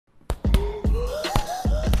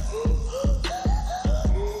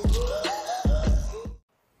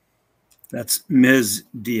That's Ms.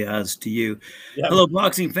 Diaz to you. Yeah, Hello,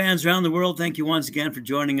 boxing fans around the world. Thank you once again for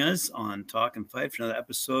joining us on Talk and Fight for another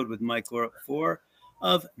episode with Mike Orr 4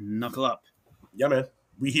 of Knuckle Up. yeah, man.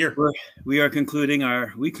 We here. We are concluding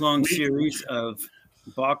our week-long We- series of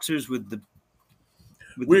boxers with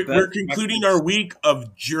We're best concluding records. our week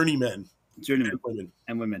of journeymen Journeymen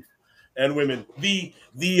and women. and women. I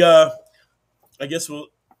guess the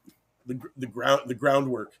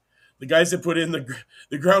groundwork, the guys that put in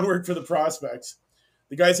the groundwork for the prospects,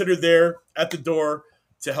 the guys that are there at the door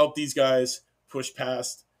to help these guys push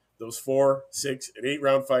past those 4, 6, and 8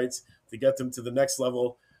 round fights to get them to the next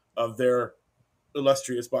level of their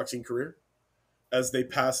illustrious boxing career, as they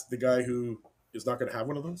pass the guy who is not going to have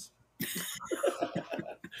one of those.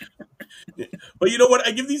 But you know what?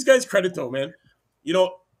 I give these guys credit though, man. You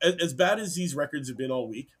know, as bad as these records have been all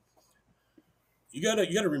week, you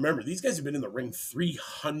gotta remember these guys have been in the ring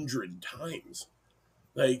 300 times.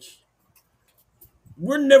 Like,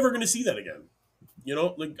 we're never gonna see that again. You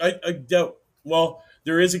know, like I doubt. Well,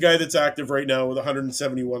 there is a guy that's active right now with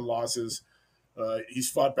 171 losses. He's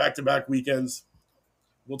fought back-to-back weekends.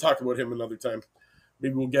 We'll talk about him another time.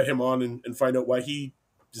 Maybe we'll get him on and find out why he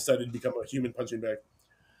decided to become a human punching bag.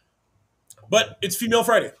 But it's Female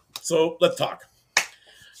Friday, so let's talk.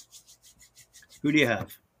 Who do you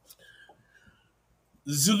have?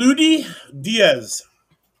 Zuleidy Diaz.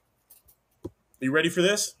 Are you ready for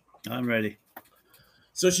this? I'm ready.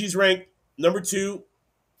 So she's ranked number 2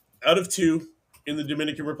 out of 2 in the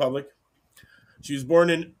Dominican Republic. She was born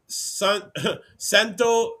in Santo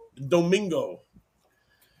Domingo.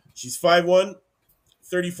 She's 5'1",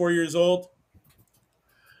 34 years old.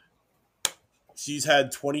 She's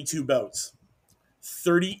had 22 bouts,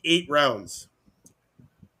 38 rounds,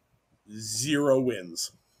 0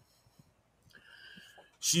 wins.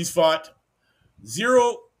 She's fought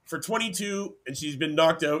 0 for 22, and she's been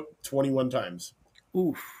knocked out 21 times.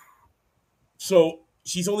 Oof. So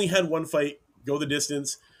she's only had one fight go the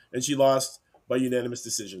distance, and she lost by unanimous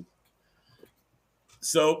decision.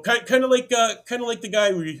 So kind of like the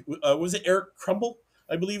guy was it Eric Crumble,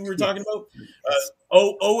 I believe we were talking about.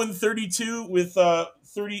 0-32 with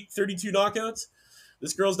 32 knockouts.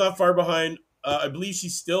 This girl's not far behind. I believe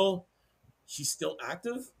she's still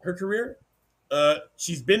active. Her career, her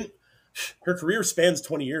career spans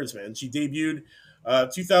 20 years, man. She debuted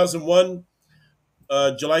 2001,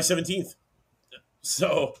 July 17th.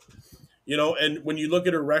 So, you know, and when you look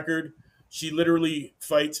at her record, she literally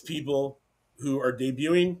fights people who are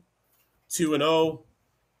debuting 2-0,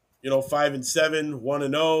 5-7,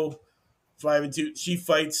 1-0, 5-2. She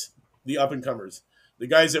fights the up and comers, the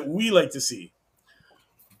guys that we like to see.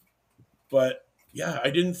 But yeah, I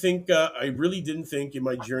really didn't think in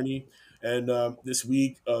my journey and this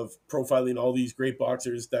week of profiling all these great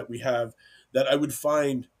boxers that we have, that I would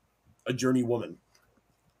find a journey woman.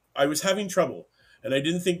 I was having trouble, and I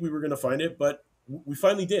didn't think we were going to find it, but we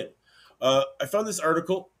finally did. I found this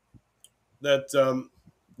article that's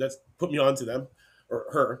put me onto them, or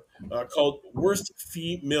her, called Worst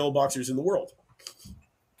Female Boxers in the World.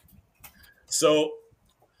 So,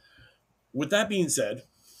 with that being said,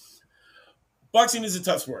 boxing is a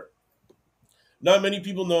tough sport. Not many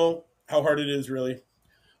people know how hard it is, really.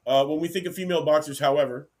 When we think of female boxers,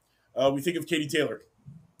 however, we think of Katie Taylor,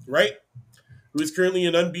 right? Who is currently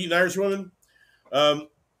an unbeaten Irish woman.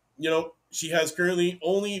 She has currently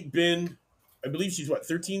only been, I believe she's 12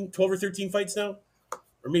 or 13 fights now?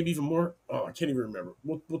 Or maybe even more. Oh, I can't even remember.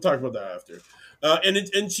 We'll talk about that after.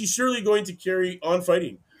 And she's surely going to carry on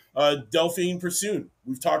fighting. Delphine Pursoon,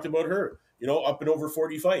 we've talked about her, up and over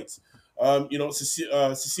 40 fights.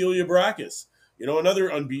 Cecilia Baracus, another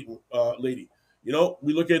unbeaten lady.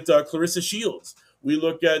 We look at Clarissa Shields. We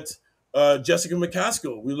look at Jessica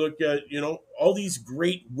McCaskill. We look at, all these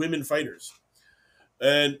great women fighters.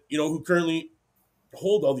 And, who currently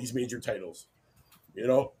hold all these major titles.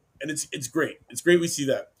 And it's great. It's great we see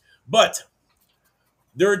that. But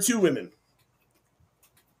there are 2 women.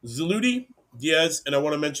 Zuleidy Diaz, and I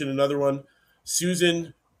want to mention another one,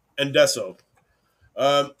 Susan Endesso.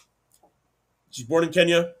 She's born in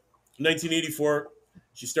Kenya in 1984.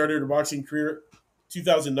 She started her boxing career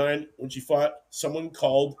 2009 when she fought someone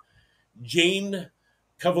called Jane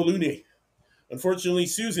Cavalluni. Unfortunately,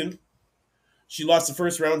 Susan, she lost the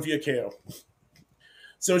first round via KO.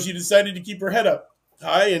 So she decided to keep her head up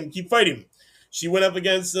high and keep fighting. She went up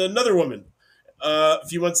against another woman a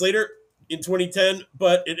few months later in 2010,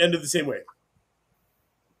 but it ended the same way.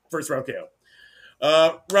 First round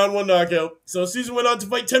KO. Round 1 knockout. So Susan went on to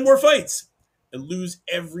fight 10 more fights and lose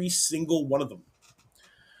every single one of them.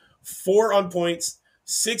 4 on points,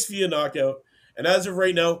 6 via knockout. And as of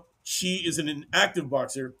right now, she is an active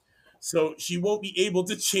boxer So she won't be able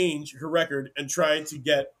to change her record and try to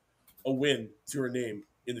get a win to her name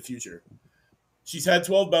in the future. She's had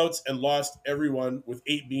 12 bouts and lost every one, with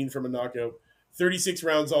 8 being from a knockout, 36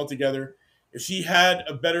 rounds altogether. If she had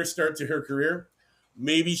a better start to her career,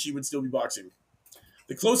 maybe she would still be boxing.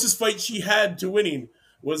 The closest fight she had to winning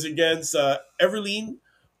was against Everline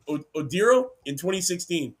Odiro in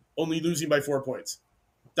 2016, only losing by 4 points.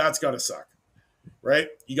 That's got to suck, right?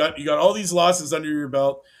 You got all these losses under your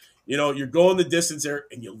belt. You're going the distance there,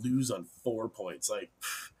 and you lose on 4 points. Like,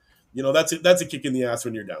 that's a kick in the ass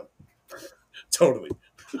when you're down. Totally.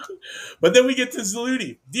 But then we get to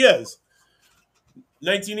Zuleidy Diaz.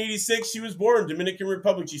 1986, she was born, Dominican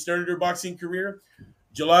Republic. She started her boxing career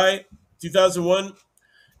July 2001,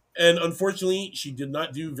 and unfortunately, she did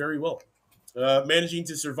not do very well, managing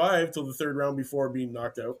to survive till the third round before being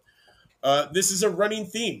knocked out. This is a running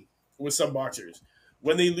theme with some boxers.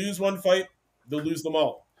 When they lose one fight, they'll lose them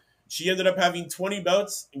all. She ended up having 20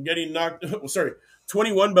 bouts and getting knocked.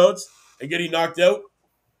 21 bouts and getting knocked out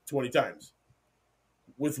 20 times.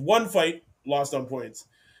 With one fight lost on points.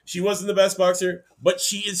 She wasn't the best boxer, but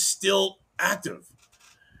she is still active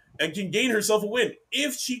and can gain herself a win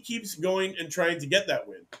if she keeps going and trying to get that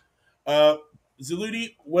win.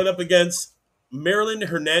 Zuleidy went up against Marilyn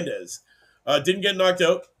Hernandez. Didn't get knocked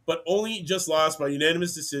out, but only just lost by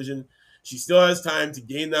unanimous decision. She still has time to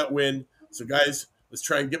gain that win. So, guys, let's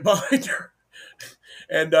try and get behind her,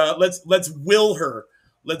 and let's will her.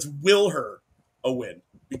 Let's will her a win,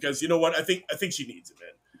 because you know what? I think she needs it, man.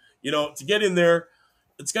 To get in there,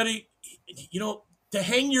 it's got to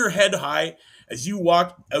hang your head high as you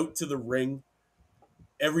walk out to the ring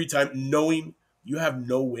every time, knowing you have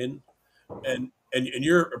no win, and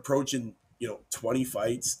you're approaching 20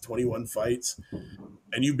 fights, 21 fights,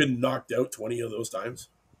 and you've been knocked out 20 of those times.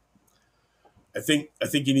 I think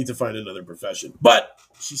you need to find another profession. But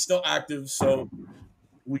she's still active, so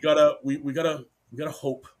we gotta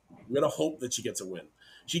hope. We gotta hope that she gets a win.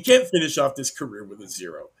 She can't finish off this career with a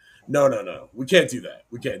 0. No. We can't do that.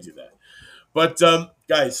 But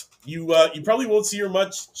guys, you probably won't see her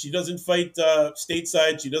much. She doesn't fight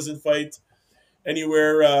stateside. She doesn't fight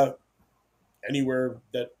anywhere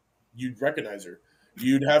that you'd recognize her.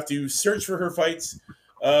 You'd have to search for her fights.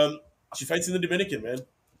 She fights in the Dominican, man,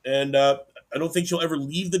 and I don't think she'll ever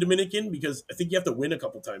leave the Dominican, because I think you have to win a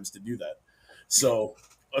couple times to do that. So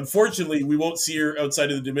unfortunately, we won't see her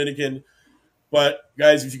outside of the Dominican. But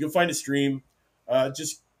guys, if you can find a stream,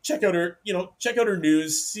 just check out her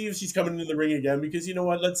news, see if she's coming into the ring again, because you know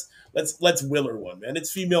what? Let's will her one, man.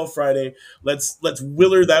 It's Female Friday. Let's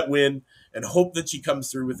will her that win and hope that she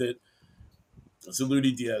comes through with it.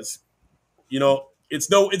 Zuleidy Diaz. It's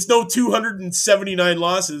no 279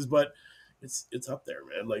 losses, but it's up there,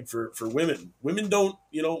 man. Like for women. Women don't,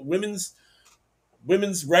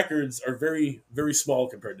 women's records are very, very small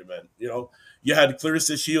compared to men. You had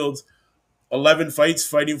Clarissa Shields, 11 fights,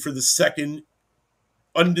 fighting for the second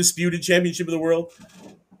undisputed championship of the world,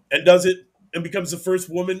 and does it and becomes the first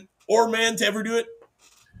woman or man to ever do it.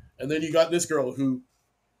 And then you got this girl who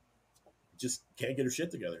just can't get her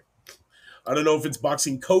shit together. I don't know if it's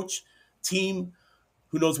boxing coach, team,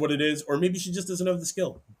 who knows what it is, or maybe she just doesn't have the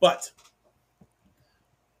skill. But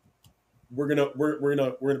we're gonna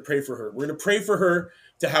pray for her. We're gonna pray for her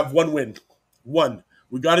to have one win. One.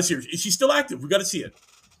 We got to see her. Is she still active? We got to see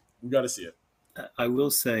it. I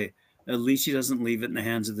will say, at least she doesn't leave it in the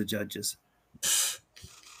hands of the judges.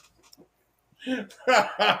 You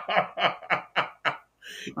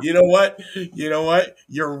know what?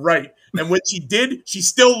 You're right. And when she did, she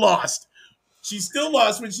still lost. She still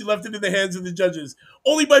lost when she left it in the hands of the judges,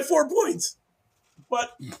 only by 4 points.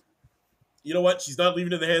 But you know what? She's not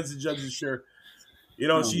leaving it in the hands of the judges. Sure.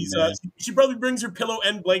 She probably brings her pillow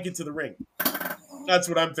and blanket to the ring. That's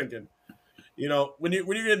what I'm thinking. When you're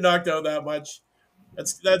getting knocked out that much,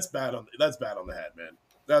 that's bad on the head, man.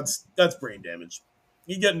 That's brain damage.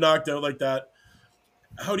 You get knocked out like that.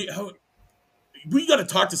 We got to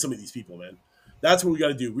talk to some of these people, man. That's what we got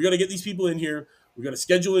to do. We got to get these people in here. We got to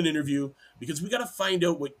schedule an interview, because we got to find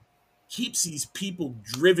out what keeps these people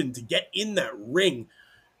driven to get in that ring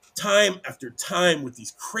time after time with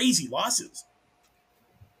these crazy losses.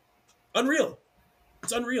 Unreal.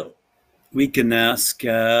 It's unreal. We can ask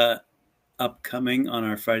upcoming on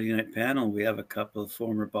our Friday night panel. We have a couple of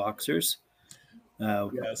former boxers.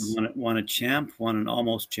 Yes. One a champ, one an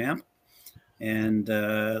almost champ. And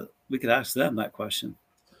we could ask them that question.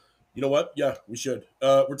 You know what? Yeah, we should.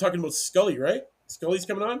 We're talking about Scully, right? Scully's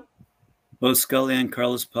coming on? Both Scully and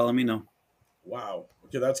Carlos Palomino. Wow.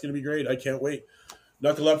 Okay, that's going to be great. I can't wait.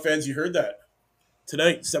 Knuckle Up fans, you heard that.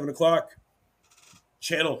 Tonight, 7 o'clock.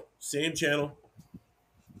 Channel. Same channel.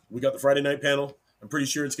 We got the Friday night panel. I'm pretty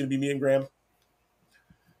sure it's going to be me and Graham.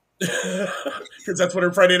 Because that's what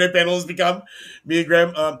our Friday night panel has become. Me and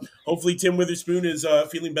Graham. Hopefully Tim Witherspoon is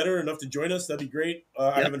feeling better enough to join us. That'd be great.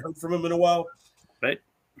 I haven't heard from him in a while. Right.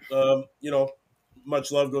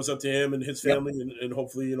 Much love goes up to him and his family, and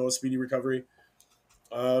hopefully, a speedy recovery.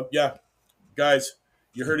 Guys,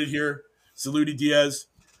 you heard it here. Zuleidy Diaz,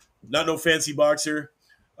 not no fancy boxer.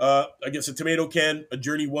 I guess a tomato can, a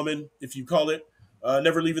journey woman, if you call it.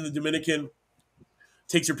 Never leaving the Dominican.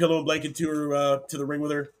 Takes her pillow and blanket to the ring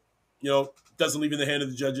with her. Doesn't leave in the hand of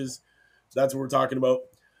the judges. That's what we're talking about.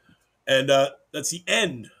 And that's the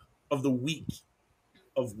end of the week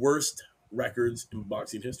of worst records in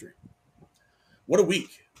boxing history. What a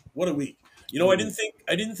week! What a week! I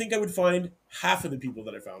didn't think I would find half of the people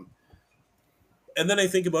that I found, and then I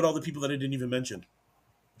think about all the people that I didn't even mention,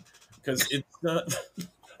 because it's not.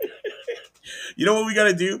 You know what we got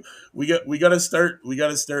to do? We got to start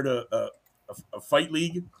a fight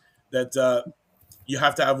league that you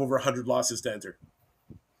have to have over 100 losses to enter.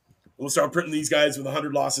 We'll start putting these guys with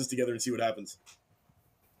 100 losses together and see what happens.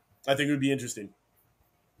 I think it would be interesting.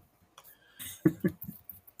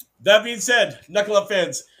 That being said, Knuckle Up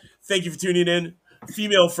fans, thank you for tuning in.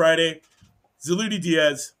 Female Friday, Zuleidy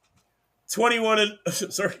Diaz, 21 and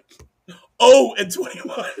 0 and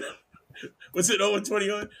 21. Was it 0 and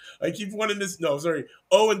 21? I keep wanting this. No, sorry,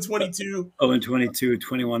 0 and 22. 0 and 22,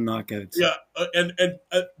 21 knockouts. Yeah, and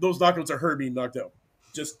those knockouts are her being knocked out.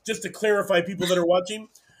 Just to clarify, people that are watching,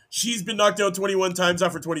 she's been knocked out 21 times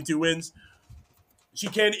off her 22 wins. She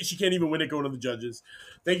can't even win it going to the judges.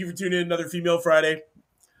 Thank you for tuning in. Another Female Friday.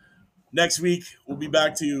 Next week, we'll be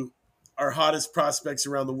back to our hottest prospects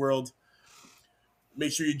around the world.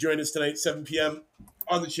 Make sure you join us tonight, 7 p.m.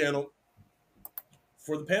 on the channel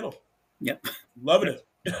for the panel. Yep. Loving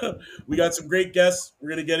it. We got some great guests. We're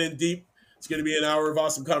going to get in deep. It's going to be an hour of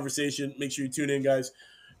awesome conversation. Make sure you tune in, guys.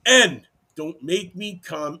 And don't make me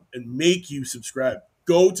come and make you subscribe.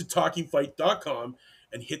 Go to talkingfight.com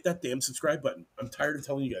and hit that damn subscribe button. I'm tired of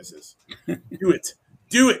telling you guys this. Do it.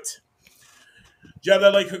 Do it. Jab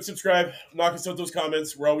that like, hook, subscribe. Knock us out those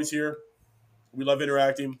comments. We're always here. We love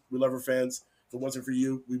interacting. We love our fans. If it wasn't for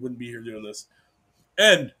you, we wouldn't be here doing this.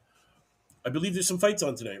 And I believe there's some fights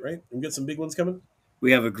on tonight, right? We got some big ones coming.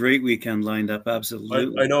 We have a great weekend lined up.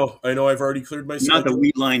 Absolutely. I know. I've already cleared my schedule. Not that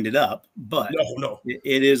we lined it up, but no.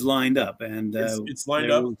 It is lined up, and it's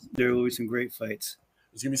lined up. There will be some great fights.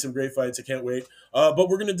 There's gonna be some great fights. I can't wait. But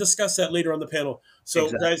we're gonna discuss that later on the panel.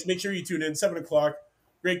 So, Guys, make sure you tune in 7 o'clock.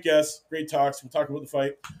 Great guests, great talks. We'll talk about the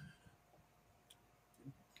fight.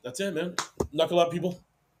 That's it, man. Knuckle up, people.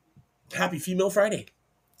 Happy Female Friday.